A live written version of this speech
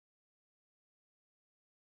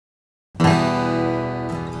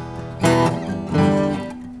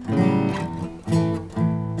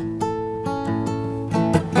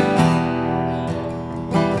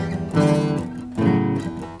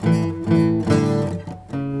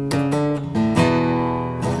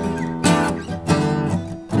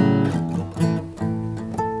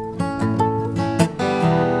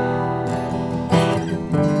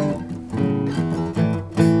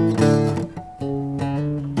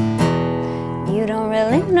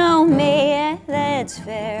you know me, that's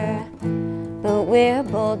fair. But we're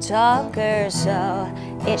both talkers, so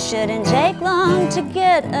it shouldn't take long to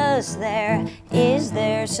get us there. Is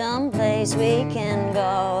there some place we can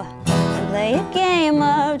go and play a game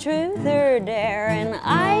of truth or dare? And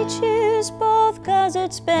I choose both 'cause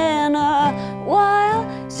it's been a while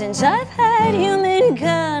since I've had human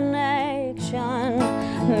connection.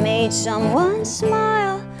 Made someone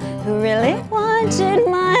smile who really wanted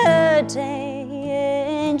my attention.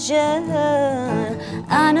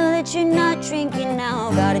 I know that you're not drinking now,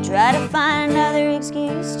 gotta try to find another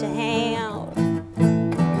excuse to hang out.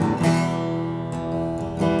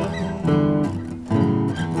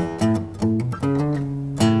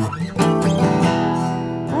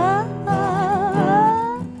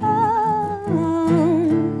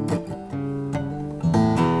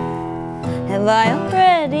 Have I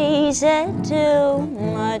already said too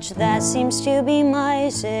much? That seems to be my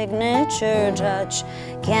signature touch.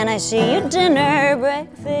 Can I see you dinner,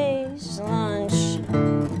 breakfast, lunch?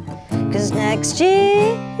 'Cause next to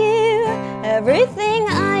you, everything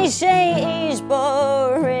I say is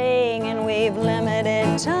boring, and we've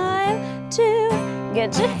limited time to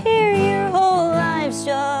get to hear your whole life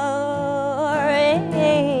story.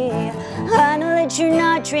 I know that you're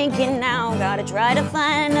not drinking now, gotta try to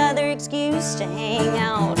find another excuse to hang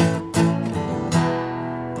out.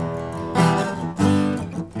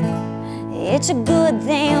 It's a good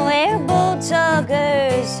thing we're both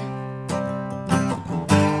talkers.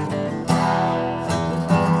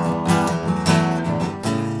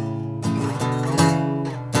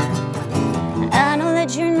 I know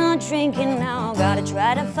that you're not drinking now, gotta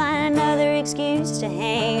try to find another excuse to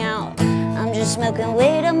hang out. I'm just smoking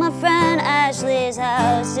weed at my friend Ashley's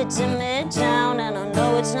house. It's in Midtown and I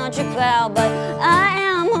know it's not your crowd, but I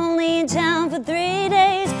am only in town for 3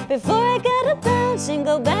 days before I gotta bounce and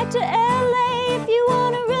go back to LA. If you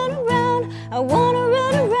wanna run around, I wanna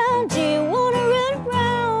run around. Do you wanna run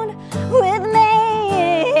around with me?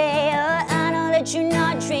 I know that you're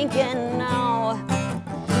not drinking now.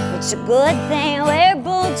 It's a good thing we're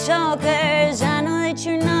both talkers. I know that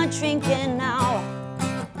you're not drinking now.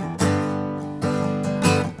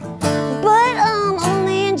 But I'm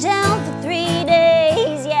only in town for 3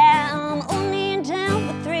 days. Yeah, I'm only in town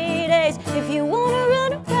for 3 days. If you wanna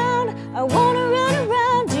run around, I wanna run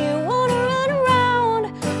around. Do you wanna run around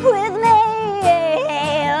with me?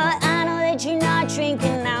 I know that you're not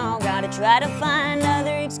drinking now. Gotta try to find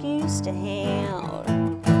another excuse to hang out.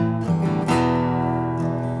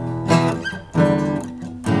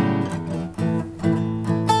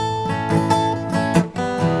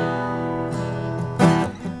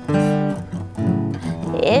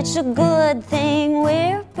 It's a good thing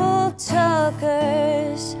we're both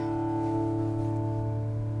talkers.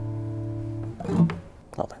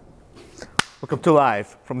 Welcome to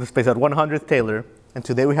Live from the space at 100th Taylor, and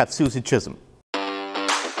today we have Suzie Chism.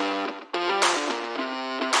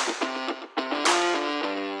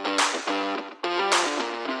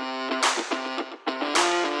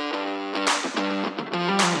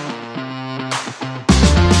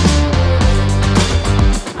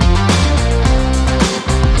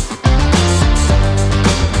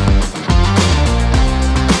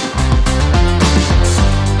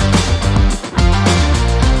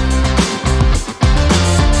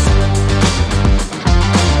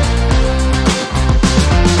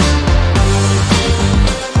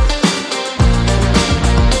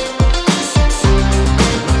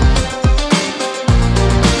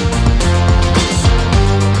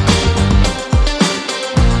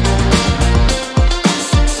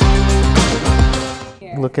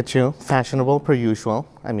 Look at you, fashionable per usual.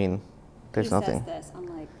 I mean, there's nothing. Says this. I'm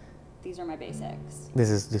like, these are my basics. This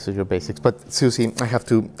is your basics. But Suzie, I have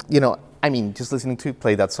to, I mean, just listening to you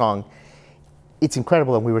play that song, it's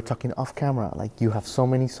incredible. And we were talking off camera. Like, you have so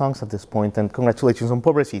many songs at this point. And congratulations on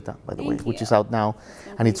Pobrecita, by the way, which is out now,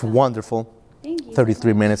 and it's wonderful. Thank you.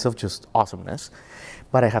 33 minutes of just awesomeness.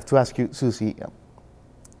 But I have to ask you, Suzie,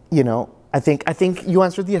 I think you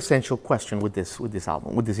answered the essential question with this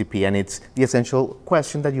album, with this EP, and it's the essential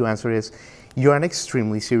question that you answer is, you're an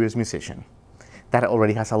extremely serious musician that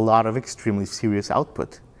already has a lot of extremely serious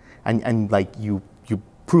output, and like you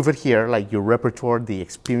prove it here, like your repertoire, the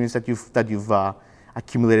experience that you've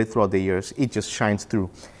accumulated throughout the years, it just shines through.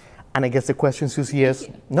 And I guess the question, Suzie, is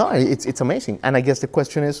it's amazing. And I guess the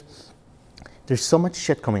question is, there's so much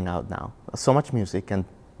shit coming out now, so much music, and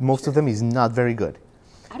most of them is not very good.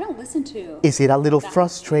 I don't listen to. Is it a little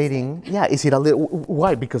frustrating? Yeah, is it a little,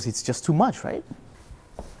 why? Because it's just too much, right?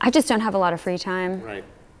 I just don't have a lot of free time. Right.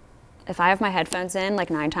 If I have my headphones in, like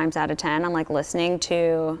 9 times out of 10, I'm like listening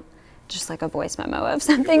to just like a voice memo of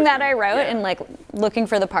something that I wrote, and like looking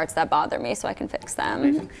for the parts that bother me so I can fix them.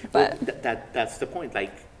 Amazing. But well, that's the point.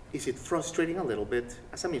 Like, is it frustrating a little bit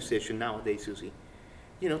as a musician nowadays, Suzie,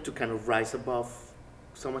 you know, to kind of rise above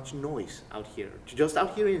so much noise out here? Just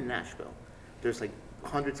out here in Nashville, there's like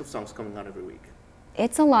hundreds of songs coming out every week.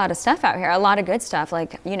 It's a lot of stuff out here, a lot of good stuff.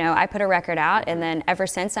 Like, you know, I put a record out, and then ever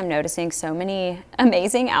since I'm noticing so many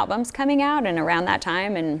amazing albums coming out, and around that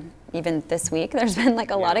time, and even this week, there's been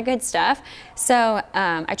like a lot of good stuff. So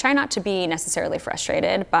I try not to be necessarily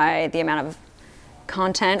frustrated by the amount of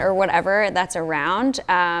content or whatever that's around,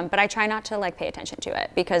 but I try not to like pay attention to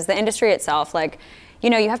it, because the industry itself, like, you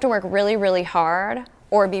know, you have to work really, really hard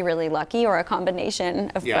or be really lucky, or a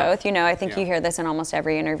combination of both. You know, I think you hear this in almost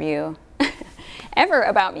every interview ever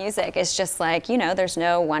about music. It's just like, you know, there's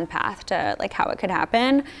no one path to like how it could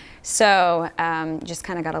happen. So just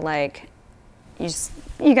kind of gotta like,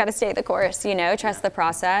 you gotta stay the course, you know, trust the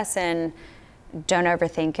process and don't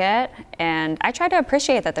overthink it. And I try to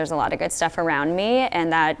appreciate that there's a lot of good stuff around me,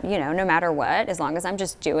 and that, you know, no matter what, as long as I'm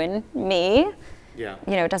just doing me, you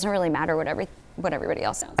know, it doesn't really matter what everybody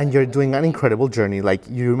else sounds. And you're doing an incredible journey. Like,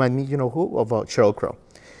 you remind me, you know who? Of Sheryl Crow.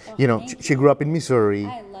 You know, she grew up in Missouri.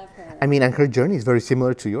 I love her. I mean, and her journey is very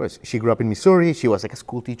similar to yours. She grew up in Missouri. She was like a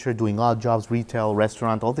school teacher doing odd jobs, retail,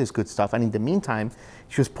 restaurant, all this good stuff. And in the meantime,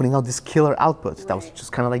 she was putting out this killer output that was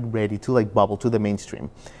just kind of like ready to like bubble to the mainstream.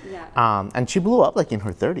 And she blew up like in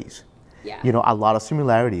her 30s. You know, a lot of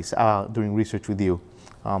similarities doing research with you.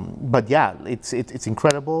 But yeah, it's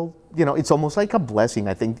incredible. You know, it's almost like a blessing,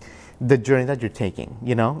 I think, the journey that you're taking,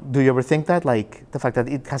 you know? Do you ever think that, like, the fact that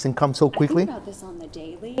it hasn't come so quickly? I think about this on the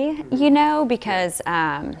daily, you know, because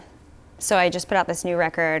so I just put out this new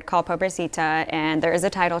record called Pobrecita, and there is a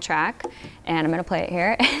title track, and I'm gonna play it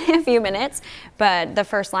here in a few minutes. But the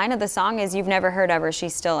first line of the song is, "You've never heard of her,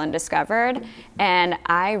 she's still undiscovered." And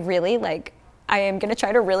I really like, I am gonna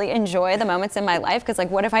try to really enjoy the moments in my life, because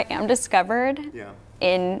like, what if I am discovered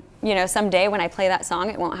in, you know, someday when I play that song,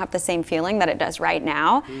 it won't have the same feeling that it does right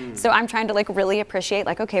now. So I'm trying to like really appreciate,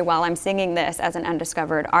 like, okay, while I'm singing this as an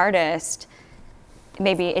undiscovered artist,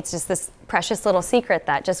 maybe it's just this precious little secret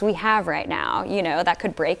that just we have right now, you know, that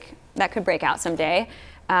could break out someday.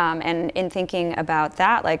 And in thinking about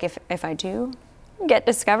that, like if I do get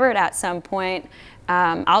discovered at some point,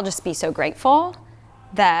 I'll just be so grateful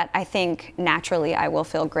that I think naturally I will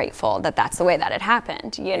feel grateful that that's the way that it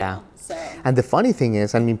happened, you know? So. And the funny thing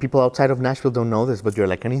is, I mean, people outside of Nashville don't know this, but you're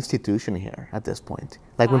like an institution here at this point.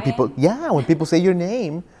 Like when people, when people say your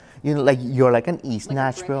name, you know, like you're like an East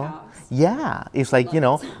Nashville. Yeah, it's like, you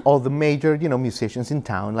know, all the major, you know, musicians in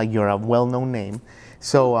town, like you're a well-known name.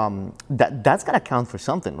 So that's gotta count for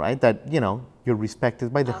something, right? That, you know, you're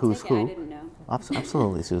respected by the who's who. I didn't know.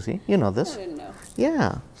 Absolutely, Suzie. You know this. I didn't know.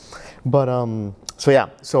 Yeah. But,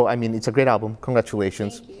 so I mean, it's a great album.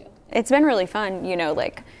 Congratulations. Thank you. It's been really fun, you know,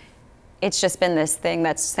 like, it's just been this thing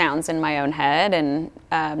that sounds in my own head, and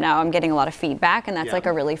now I'm getting a lot of feedback, and that's like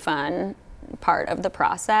a really fun part of the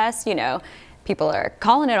process. You know, people are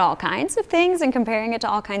calling it all kinds of things and comparing it to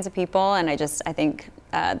all kinds of people, and I think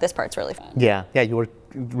this part's really fun. Yeah, you were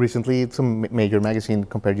recently, some major magazine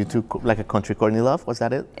compared you to like a country Courtney Love. Was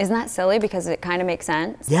that it? Isn't that silly? Because it kind of makes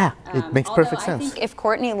sense. Yeah, it makes perfect sense. I think if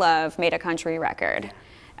Courtney Love made a country record,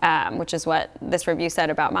 which is what this review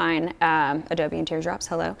said about mine, Adobe and Teardrops,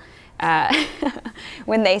 hello.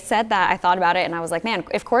 When they said that, I thought about it and I was like, man,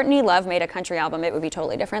 if Courtney Love made a country album, it would be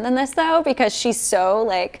totally different than this, though, because she's so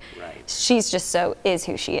like, she's just so is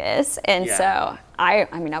who she is. And so I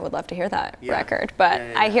mean, I would love to hear that record, but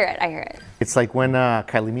I hear it. It's like when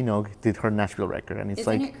Kylie Minogue did her Nashville record, and it's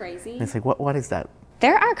Isn't it crazy? It's like, what is that?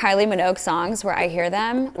 There are Kylie Minogue songs where I hear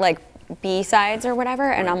them, like B-sides or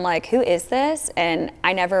whatever, and I'm like, who is this? And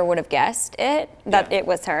I never would have guessed it, that it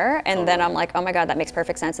was her. And then I'm like, oh my God, that makes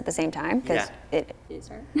perfect sense at the same time, because it is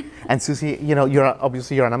her. And Suzie, you know, you're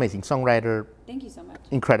an amazing songwriter. Thank you so much.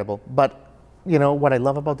 Incredible. But, you know, what I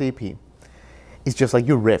love about the EP is just like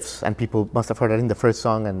your riffs, and people must have heard that in the first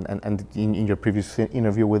song and in your previous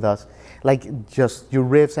interview with us, like just your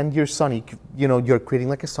riffs and your sonic, you know, you're creating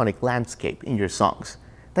like a sonic landscape in your songs.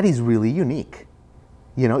 That is really unique.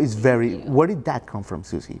 You know, it's very, where did that come from,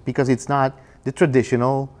 Suzie? Because it's not the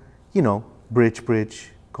traditional, you know, bridge,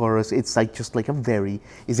 chorus. It's like just like a very,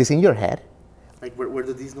 is this in your head? Like where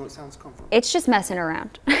do these note sounds come from? It's just messing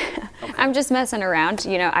around. I'm just messing around.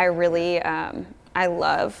 You know, I really, I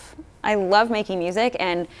love making music.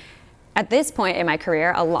 And at this point in my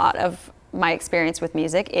career, a lot of my experience with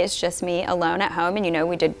music is just me alone at home. And, you know,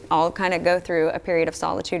 we did all kind of go through a period of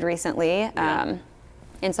solitude recently.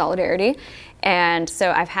 in solidarity. And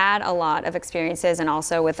so I've had a lot of experiences, and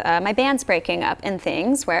also with my bands breaking up and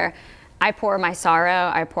things where I pour my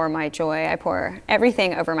sorrow, I pour my joy, I pour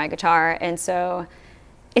everything over my guitar. And so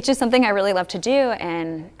it's just something I really love to do,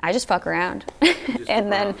 and I just fuck around.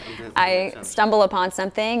 And then I stumble upon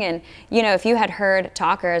something, and you know, if you had heard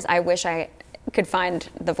Talkers, I wish I could find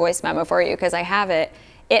the voice memo for you, because I have it.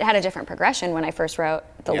 It had a different progression when I first wrote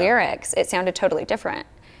the lyrics. It sounded totally different.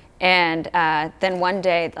 And then one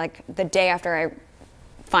day, like the day after I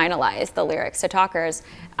finalized the lyrics to Talkers,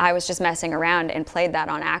 I was just messing around and played that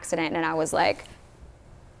on accident, and I was like,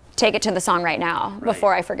 take it to the song right now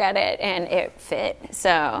before I forget it, and it fit.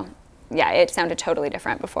 So yeah, it sounded totally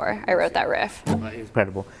different before I wrote that riff.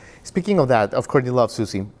 Incredible. Speaking of that, of Courtney Love,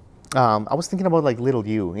 Susie, I was thinking about like little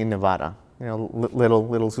you in Nevada, you know,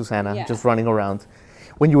 little Susanna just running around.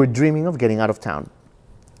 When you were dreaming of getting out of town,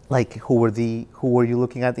 like who were you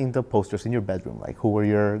looking at in the posters in your bedroom? Like who were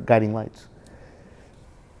your guiding lights?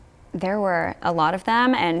 There were a lot of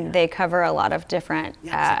them, and they cover a lot of different,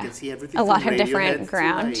 a lot of different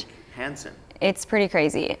ground. Like Hanson. It's pretty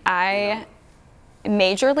crazy. I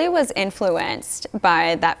majorly was influenced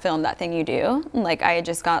by that film, That Thing You Do. Like I had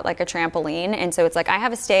just got like a trampoline, and so it's like I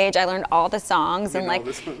have a stage, I learned all the songs, and like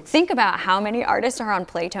think about how many artists are on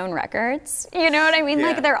Playtone Records. You know what I mean?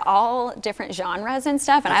 Like they're all different genres and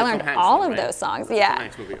stuff, and I learned all of those songs.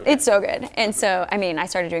 It's so good. And so I mean, I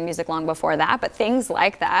started doing music long before that, but things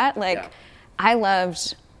like that, like I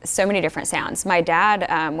loved so many different sounds. My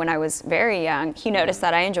dad, when I was very young, he noticed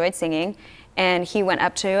that I enjoyed singing, and he went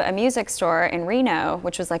up to a music store in Reno,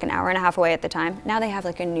 which was like an hour and a half away at the time. Now they have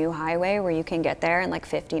like a new highway where you can get there in like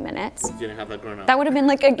 50 minutes. You didn't have that growing up. That would have been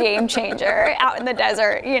like a game changer out in the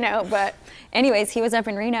desert, you know. But anyways, he was up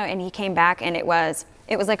in Reno, and he came back, and it was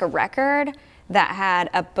like a record that had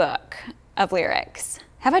a book of lyrics.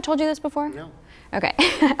 Have I told you this before? No. Okay,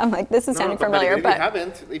 I'm like, this is sounding familiar, but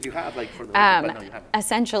if you have, like, for the record, but no, you haven't.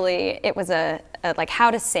 Essentially, it was a like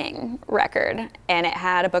how to sing record, and it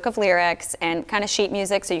had a book of lyrics and kind of sheet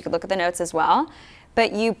music, so you could look at the notes as well.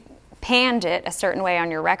 But you panned it a certain way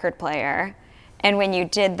on your record player, and when you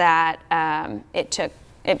did that,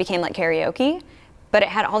 it became like karaoke. But it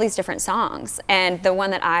had all these different songs, and the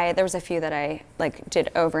one that there was a few that I like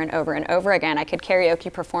did over and over and over again. I could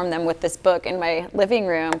karaoke perform them with this book in my living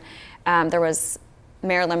room. There was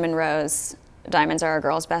Marilyn Monroe's Diamonds Are a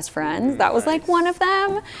Girl's Best Friend. That was like one of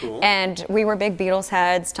them. Cool. And we were big Beatles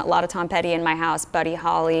heads, a lot of Tom Petty in my house, Buddy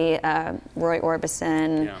Holly, Roy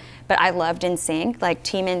Orbison. Yeah. But I loved NSYNC, like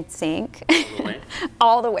Team NSYNC.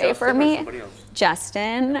 All the way Justin for me.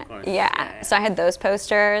 Justin, yeah. So I had those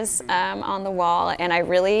posters on the wall, and I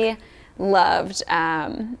really loved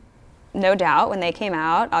No Doubt when they came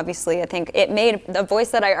out. Obviously, I think it made the voice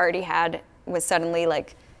that I already had was suddenly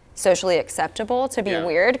like socially acceptable to be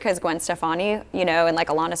weird, because Gwen Stefani, you know, and like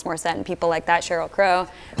Alanis Morissette and people like that, Sheryl Crow,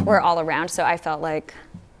 were all around. So I felt like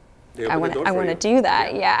I want to do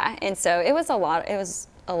that, And so it was a lot. It was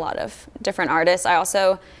a lot of different artists. I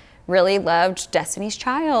also really loved Destiny's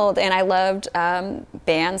Child, and I loved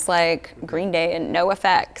bands like Green Day and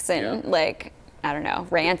NoFX and like, I don't know,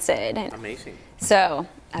 Rancid. And amazing. So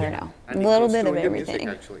I don't know, a little bit of everything.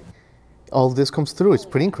 Music, all this comes through. It's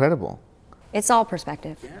pretty incredible. It's all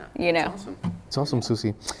perspective, you know. It's awesome. It's awesome,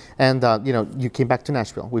 Susie. And you know, you came back to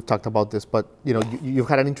Nashville. We've talked about this, but you know, you've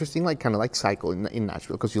had an interesting like kind of like cycle in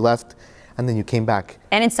Nashville, because you left and then you came back.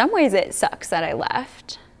 And in some ways, it sucks that I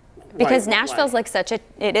left. Because Nashville's like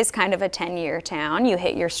it is kind of a 10-year town. You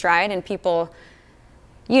hit your stride, and people,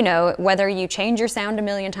 you know, whether you change your sound a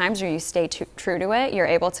million times or you stay true to it, you're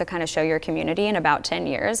able to kind of show your community in about 10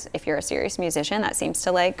 years. If you're a serious musician, that seems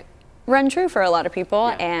to like run true for a lot of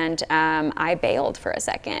people. And I bailed for a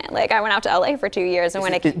second. Like I went out to LA for 2 years, and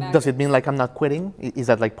when I came back. Does it mean like I'm not quitting? Is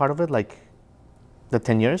that like part of it, like the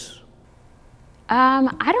 10 years?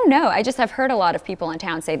 I don't know. I just have heard a lot of people in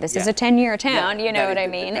town say this is a 10-year town, you know what I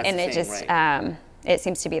mean? And it just, it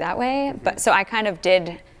seems to be that way. But so I kind of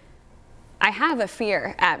I have a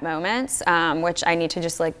fear at moments, which I need to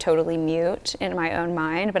just like totally mute in my own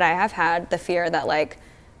mind. But I have had the fear that like,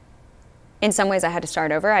 in some ways I had to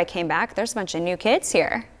start over. I came back, there's a bunch of new kids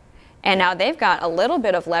here. And now they've got a little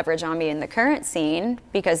bit of leverage on me in the current scene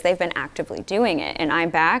because they've been actively doing it. And I'm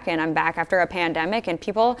back after a pandemic, and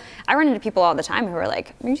I run into people all the time who are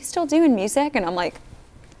like, are you still doing music? And I'm like,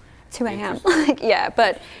 that's who I am. Like, yeah,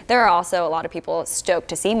 but there are also a lot of people stoked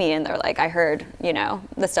to see me, and they're like, I heard, you know,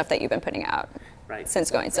 the stuff that you've been putting out since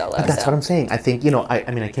going solo. But that's what I'm saying. I think, you know, I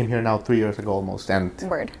mean, I came here now 3 years ago almost, and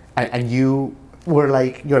and you were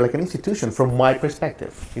like, you're like an institution from my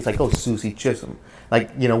perspective. It's like, oh, Suzie Chism. Like,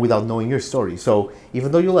 you know, without knowing your story. So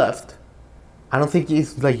even though you left, I don't think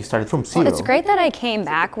it's like you started from zero. Well, it's great that I came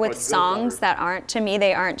back with songs that aren't, to me,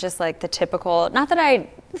 they aren't just like the typical, not that I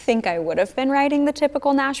think I would have been writing the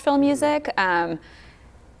typical Nashville music,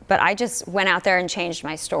 but I just went out there and changed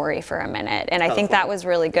my story for a minute. And I think that was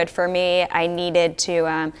really good for me. I needed to,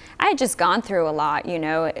 I had just gone through a lot, you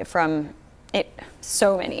know, from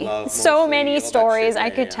so many stories I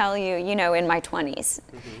could tell you, you know, in my 20s.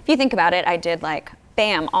 If you think about it, I did like,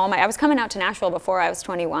 bam, I was coming out to Nashville before I was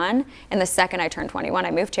 21, and the second I turned 21,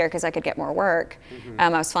 I moved here because I could get more work. I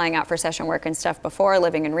was flying out for session work and stuff before,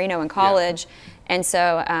 living in Reno in college. And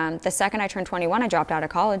so the second I turned 21, I dropped out of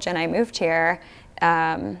college and I moved here.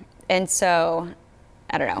 And so,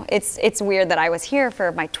 I don't know, it's weird that I was here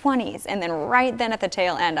for my 20s, and then right then at the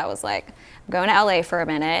tail end, I was like, I'm going to LA for a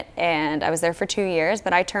minute, and I was there for 2 years,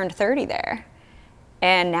 but I turned 30 there.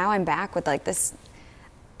 And now I'm back with like this,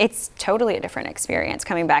 it's totally a different experience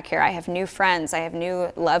coming back here. I have new friends, I have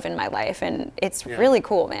new love in my life, and it's really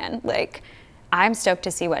cool, man. Like, I'm stoked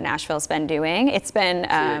to see what Nashville's been doing. It's been...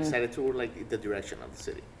 So you're excited to like the direction of the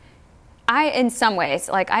city? In some ways,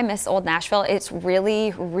 like I miss old Nashville. It's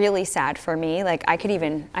really, really sad for me. Like I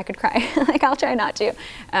could cry. Like I'll try not to.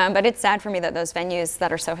 But it's sad for me that those venues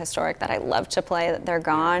that are so historic that I love to play, that they're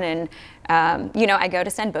gone. And, you know, I go to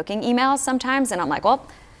send booking emails sometimes and I'm like, well,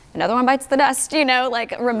 another one bites the dust, you know,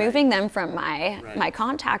 like removing them from my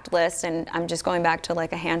contact list. And I'm just going back to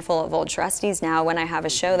like a handful of old trustees now when I have a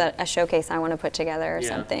show a showcase I want to put together or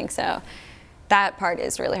something. So that part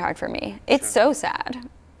is really hard for me. It's so sad.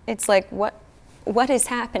 It's like, what is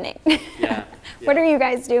happening? What are you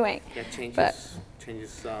guys doing? Yeah,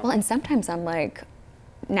 changes. Well, and sometimes I'm like,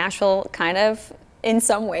 Nashville kind of, in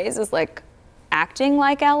some ways, is like acting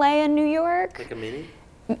like LA and New York. Like a mini?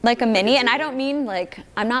 Like a mini, and I don't mean like,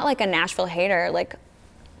 I'm not like a Nashville hater. Like,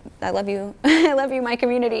 I love you, I love you, my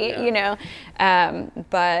community, you know.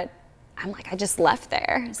 But I'm like, I just left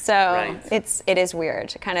there. So it is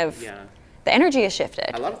weird, kind of, the energy has shifted.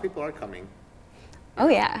 A lot of people are coming. Oh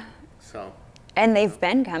yeah. So. And they've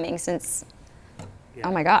been coming since,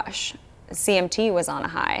 oh my gosh, CMT was on a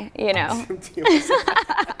high, you know. That's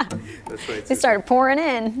right. They started pouring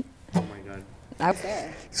in. Oh my God.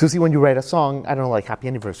 Okay. Suzie, when you write a song, I don't know, like Happy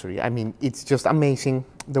Anniversary, I mean, it's just amazing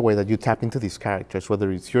the way that you tap into these characters,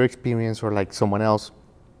 whether it's your experience or like someone else.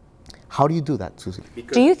 How do you do that, Suzie?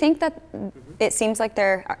 Do you think that it seems like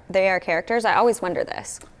they are characters? I always wonder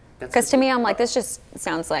this. Because to me, I'm like, this just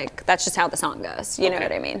sounds like, that's just how the song goes. You know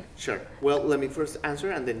what I mean? Sure. Well, let me first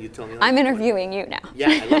answer and then you tell me. I'm interviewing you now. Yeah,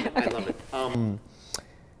 I love it. I love it.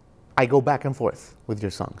 I go back and forth with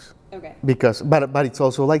your songs. Okay. Because, but it's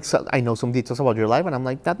also like, I know some details about your life and I'm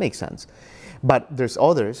like, that makes sense. But there's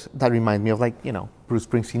others that remind me of like, you know, Bruce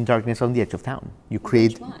Springsteen, Darkness on the Edge of Town. You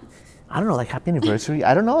create... Which one? I don't know, like Happy Anniversary.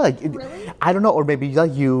 I don't know, like really? I don't know, or maybe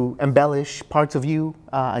like you embellish parts of you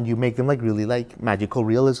and you make them like really like magical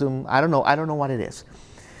realism. I don't know what it is.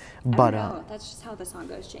 But I don't know. That's just how the song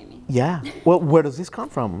goes, Jamie. Yeah. Well, where does this come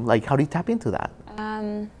from? Like, how do you tap into that?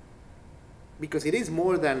 Because it is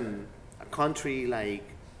more than a country, like,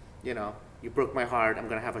 you know, you broke my heart. I'm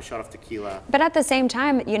gonna have a shot of tequila. But at the same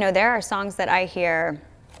time, you know, there are songs that I hear,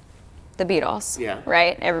 the Beatles. Yeah.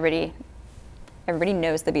 Right. Everybody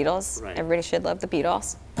knows the Beatles. Right. Everybody should love the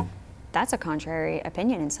Beatles. That's a contrary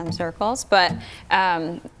opinion in some circles, but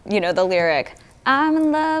you know, the lyric, I'm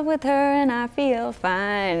in love with her and I feel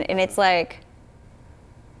fine. And it's like,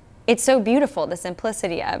 it's so beautiful, the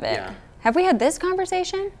simplicity of it. Yeah. Have we had this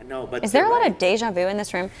conversation? No, but is there a lot of deja vu in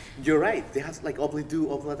this room? You're right. They have like obli-do,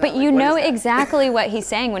 obli-da. But you know exactly what he's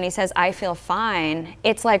saying when he says, I feel fine.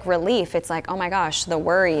 It's like relief. It's like, oh my gosh, the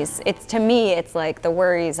worries. It's, to me, it's like the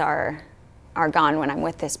worries are gone when I'm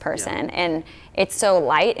with this person. And it's so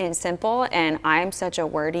light and simple, and I'm such a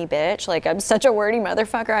wordy bitch. Like, I'm such a wordy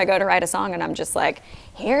motherfucker. I go to write a song and I'm just like,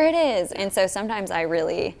 here it is. And so sometimes I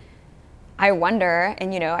wonder,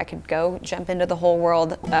 and you know, I could go jump into the whole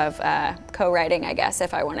world of co-writing, I guess,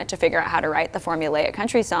 if I wanted to figure out how to write the formulaic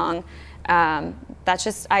country song. I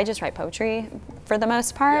just write poetry for the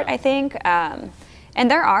most part, I think. And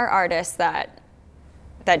there are artists that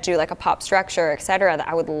do like a pop structure, et cetera, that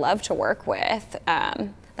I would love to work with.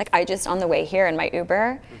 Like I just, on the way here in my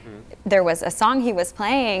Uber, there was a song he was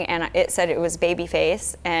playing and it said it was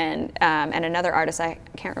Babyface and another artist, I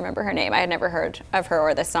can't remember her name. I had never heard of her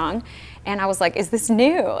or this song. And I was like, is this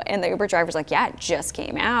new? And the Uber driver's like, yeah, it just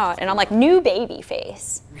came out. And I'm like, new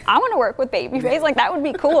Babyface. I want to work with Babyface. Like that would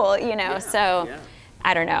be cool, you know?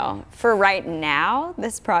 I don't know. For right now,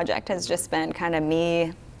 this project has just been kind of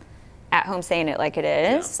me at home saying it like it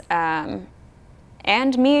is, and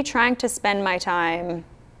me trying to spend my time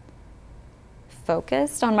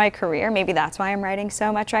focused on my career. Maybe that's why I'm writing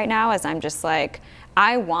so much right now, is I'm just like,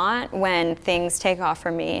 I want, when things take off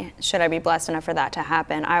for me, should I be blessed enough for that to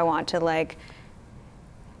happen, I want to, like,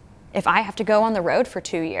 if I have to go on the road for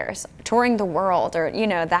 2 years, touring the world, or, you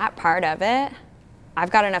know, that part of it, I've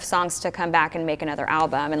got enough songs to come back and make another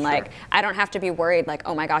album, and like, I don't have to be worried like,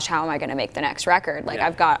 oh my gosh, how am I gonna make the next record? Like,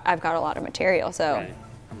 I've got a lot of material, so. Right.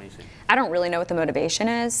 Amazing. I don't really know what the motivation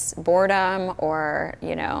is, boredom or,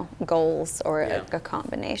 you know, goals, or a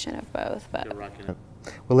combination of both. But you're rocking it.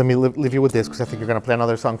 Well, let me leave you with this, because I think you're gonna play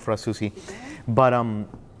another song for us, Suzie. But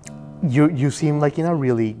you seem like in a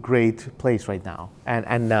really great place right now,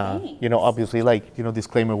 and you know, obviously, like, you know,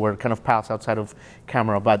 disclaimer, we're kind of pals outside of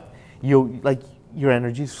camera, but you, like, your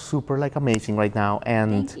energy is super, like, amazing right now.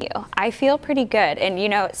 And thank you. I feel pretty good, and you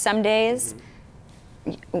know, some days.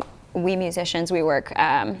 We musicians, we work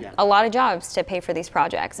a lot of jobs to pay for these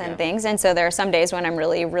projects and things, and so there are some days when I'm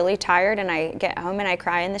really, really tired, and I get home and I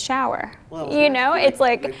cry in the shower. Well, you know, it's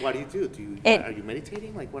like what do you do? Are you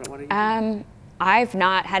meditating? Like, what are you doing? I've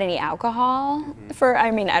not had any alcohol for, I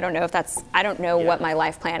mean, I don't know if that's, I don't know what my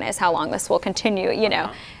life plan is, how long this will continue, you know.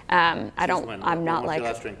 I'm not like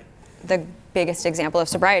the biggest example of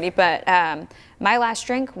sobriety, but my last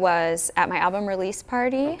drink was at my album release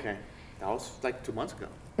party. Okay, that was like 2 months ago.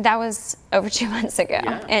 That was over 2 months ago.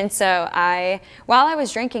 Yeah. And so while I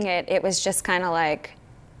was drinking it, it was just kind of like,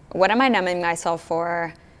 what am I numbing myself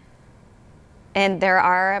for? And there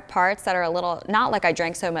are parts that are a little, not like I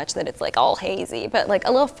drank so much that it's like all hazy, but like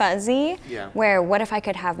a little fuzzy, where what if I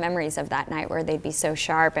could have memories of that night where they'd be so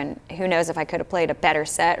sharp, and who knows if I could have played a better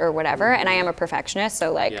set or whatever. And I am a perfectionist,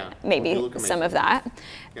 so like maybe some of that.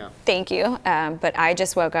 Thank you. But I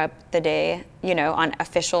just woke up the day, you know, on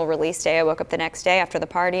official release day, I woke up the next day after the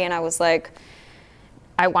party, and I was like,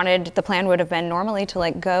 the plan would have been normally to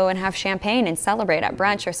like go and have champagne and celebrate at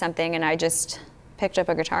brunch or something, and I just picked up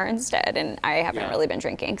a guitar instead, and I haven't really been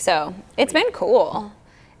drinking. So it's been cool.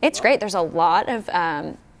 It's great. There's a lot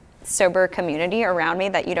of sober community around me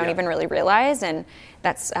that you don't even really realize, and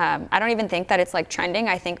that's I don't even think that it's like trending.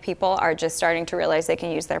 I think people are just starting to realize they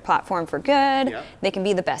can use their platform for good. They can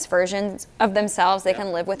be the best versions of themselves. They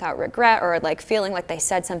can live without regret, or like feeling like they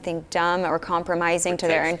said something dumb or compromising to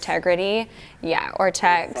their integrity. Or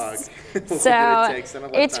text. So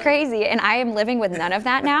it's crazy, and I am living with none of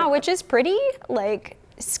that now, which is pretty like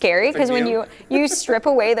scary, because when you strip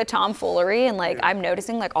away the tomfoolery, and like I'm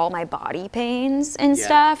noticing like all my body pains and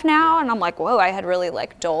stuff now, and I'm like, whoa, I had really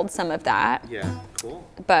like dulled some of that. Cool.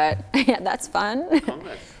 But yeah, that's fun.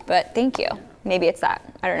 But thank you. Maybe it's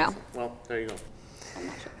that. I don't know. Well, there you go.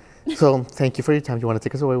 So thank you for your time. You want to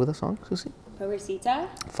take us away with a song, Suzie? Pobrecita?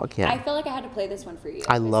 Fuck yeah. I feel like I had to play this one for you.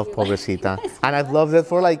 I love Pobrecita. And I've loved it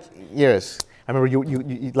for like years. I remember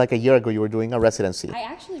you like a year ago, you were doing a residency. I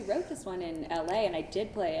actually wrote this one in LA, and I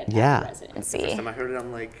did play it at a residency. The first time I heard it,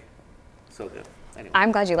 I'm like, so good. Anyway.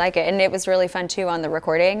 I'm glad you like it, and it was really fun too on the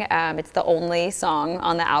recording. It's the only song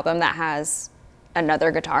on the album that has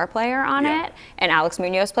another guitar player on it, and Alex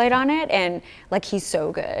Munoz played on it, and like he's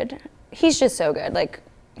so good. He's just so good. Like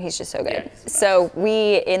he's just so good. So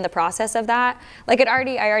we, in the process of that, like I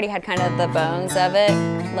already had kind of the bones of it.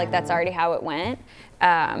 Like that's already how it went.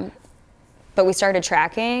 But we started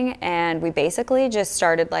tracking, and we basically just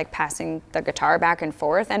started like passing the guitar back and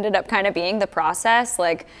forth. Ended up kind of being the process.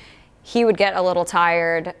 Like he would get a little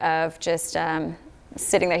tired of just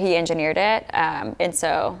sitting there. He engineered it, and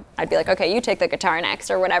so I'd be like, okay, you take the guitar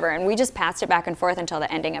next or whatever, and we just passed it back and forth until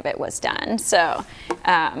the ending of it was done. So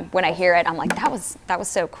when I hear it, I'm like, that was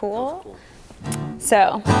so cool.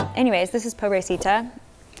 So anyways, this is Pobrecita.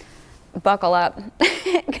 Buckle up,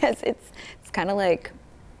 because it's kind of like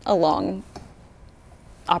a long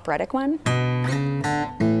operatic one.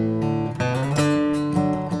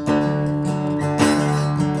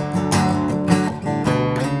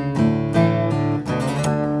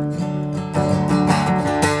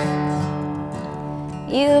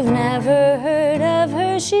 You've never heard of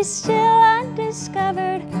her, she's still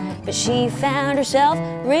undiscovered, but she found herself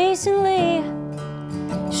recently.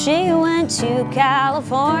 She went to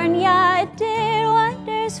California, it did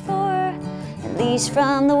wonders for her, at least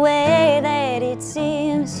from the way that it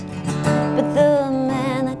seems. But the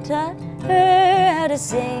man that taught her how to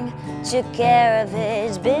sing took care of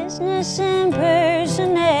his business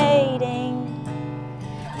impersonating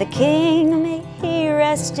the king. May he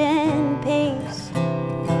rest in peace.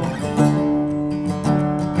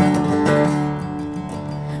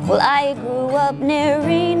 Well, I grew up near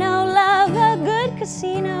Reno, love a good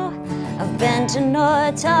casino. I've been to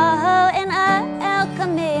North Tahoe and El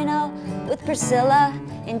Camino with Priscilla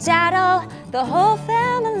and Dado, the whole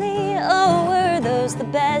family. Oh, were those the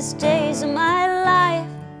best days of my life?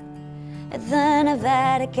 At the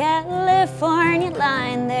Nevada, California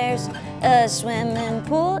line, there's a swimming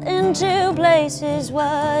pool in 2 places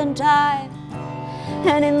one time.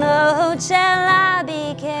 And in the hotel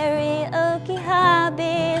lobby, karaoke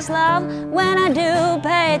hobby is love when I do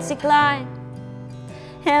Patsy Cline.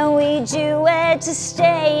 And we duet to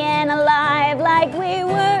staying alive like we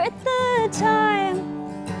were at the time.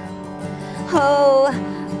 Oh,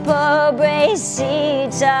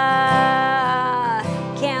 pobrecita,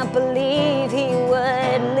 can't believe he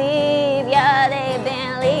would leave. Yeah, they've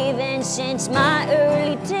been leaving since my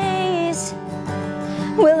early days.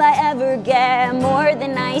 Will I ever get more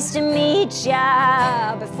than nice to meet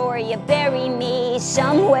ya before you bury me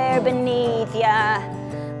somewhere beneath ya?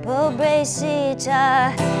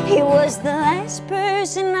 Pobrecita, he was the last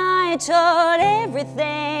person I told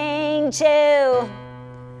everything to.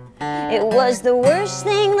 It was the worst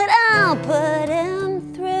thing that I'll put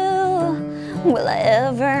him through. Will I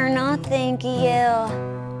ever not think of you?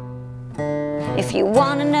 If you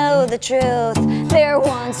want to know the truth, there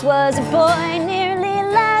once was a boy nearly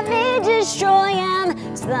let me destroy him.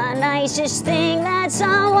 It's the nicest thing that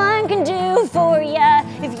someone can do for ya.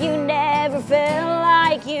 If you never felt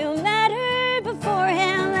like you mattered before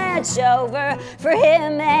him, that's over for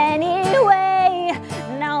him anyway.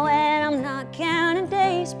 Now when I'm not counting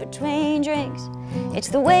days between drinks, it's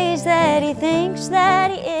the ways that he thinks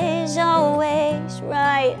that he is always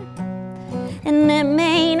right. And it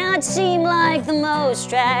may not seem like the most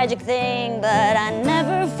tragic thing, but I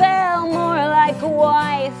never felt more like a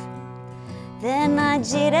wife than I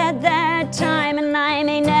did at that time, and I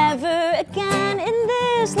may never again in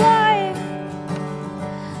this life.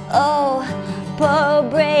 Oh,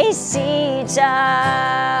 pobrecita,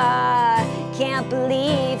 can't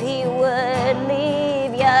believe he would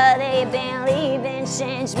leave. Yeah, they've been leaving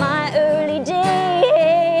since my early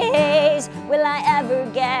days. Will I ever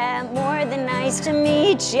get more than nice to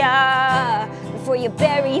meet ya before you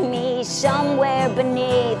bury me somewhere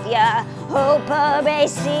beneath ya? Oh,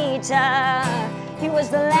 pobrecita, he was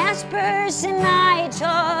the last person I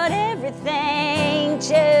told everything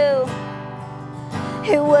to.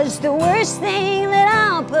 It was the worst thing that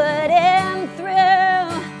I'll put him through.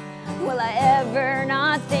 Will I ever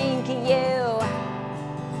not think of you?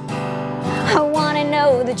 I want to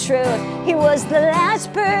know the truth. He was the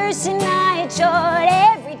last person I told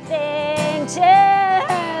everything to.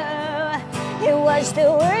 It was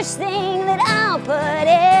the worst thing that I'll put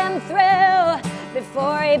him through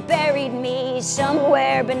before he buried me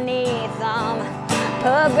somewhere beneath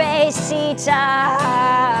pobrecita.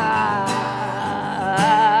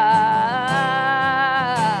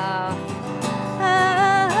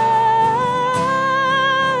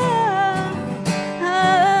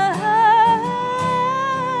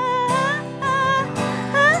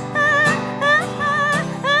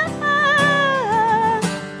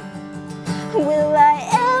 Will I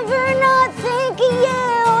ever not think of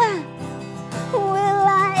you? Will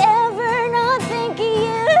I ever not think of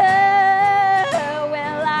you?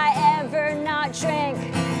 Will I ever not drink?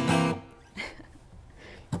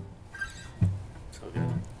 So good.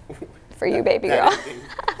 For you, baby girl.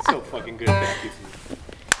 So fucking good. Thank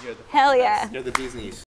you. Hell yeah. You're the bee's knees.